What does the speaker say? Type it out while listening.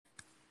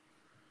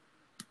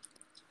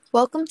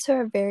Welcome to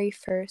our very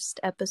first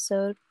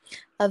episode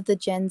of the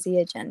Gen Z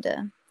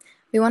Agenda.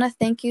 We want to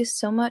thank you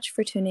so much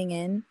for tuning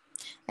in,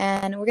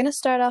 and we're going to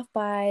start off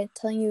by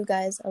telling you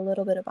guys a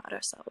little bit about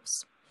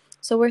ourselves.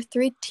 So we're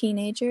three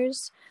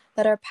teenagers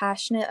that are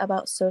passionate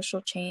about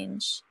social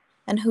change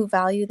and who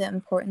value the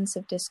importance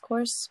of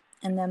discourse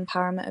and the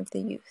empowerment of the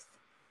youth.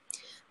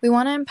 We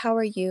want to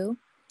empower you,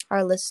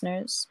 our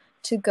listeners,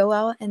 to go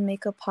out and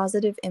make a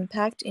positive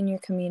impact in your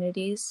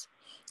communities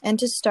and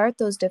to start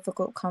those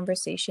difficult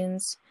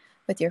conversations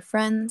with your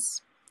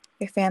friends,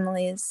 your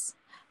families,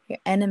 your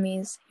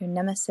enemies, your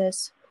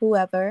nemesis,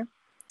 whoever.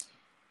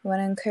 We want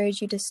to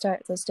encourage you to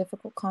start those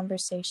difficult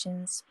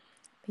conversations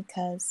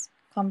because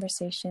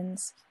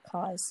conversations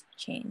cause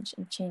change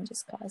and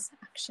changes cause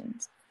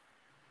actions.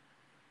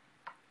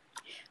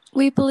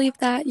 We believe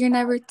that you're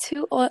never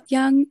too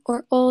young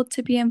or old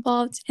to be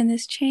involved in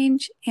this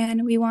change,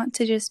 and we want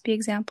to just be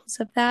examples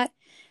of that.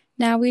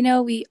 Now, we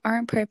know we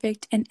aren't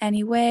perfect in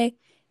any way,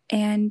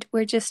 and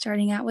we're just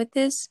starting out with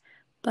this,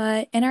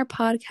 but in our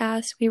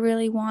podcast, we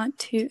really want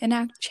to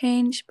enact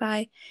change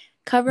by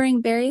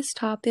covering various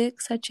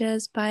topics such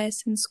as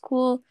bias in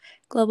school,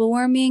 global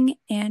warming,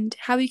 and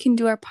how we can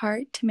do our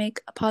part to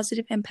make a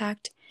positive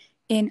impact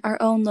in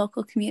our own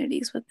local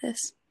communities with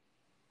this.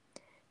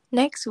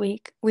 Next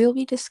week, we will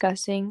be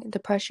discussing the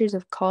pressures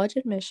of college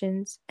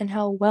admissions and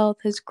how wealth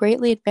has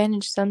greatly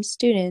advantaged some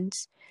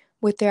students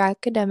with their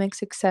academic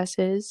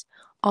successes,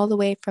 all the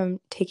way from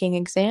taking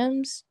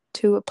exams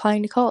to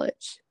applying to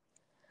college.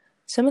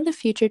 Some of the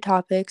future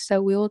topics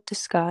that we will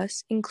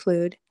discuss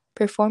include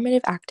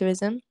performative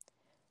activism,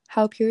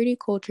 how purity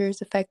culture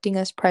is affecting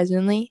us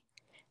presently,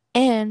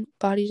 and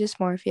body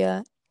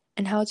dysmorphia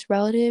and how it's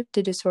relative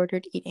to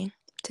disordered eating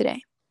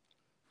today.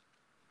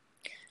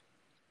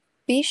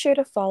 Be sure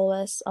to follow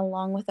us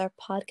along with our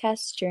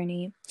podcast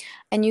journey,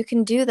 and you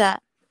can do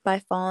that by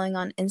following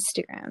on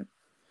Instagram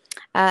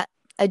at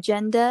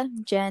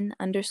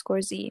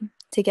agendagen_z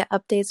to get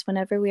updates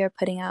whenever we are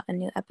putting out a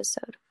new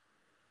episode.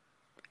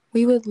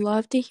 We would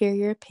love to hear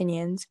your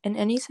opinions and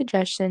any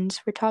suggestions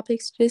for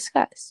topics to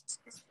discuss.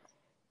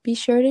 Be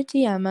sure to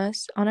DM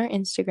us on our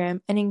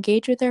Instagram and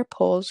engage with our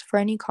polls for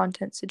any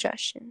content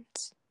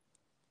suggestions.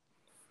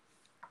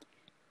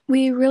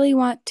 We really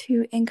want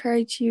to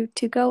encourage you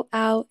to go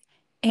out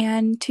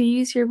and to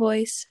use your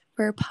voice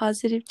for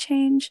positive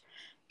change.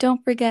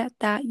 Don't forget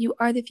that you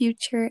are the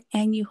future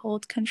and you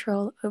hold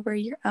control over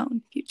your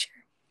own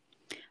future.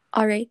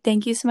 All right,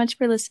 thank you so much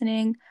for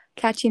listening.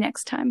 Catch you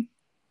next time.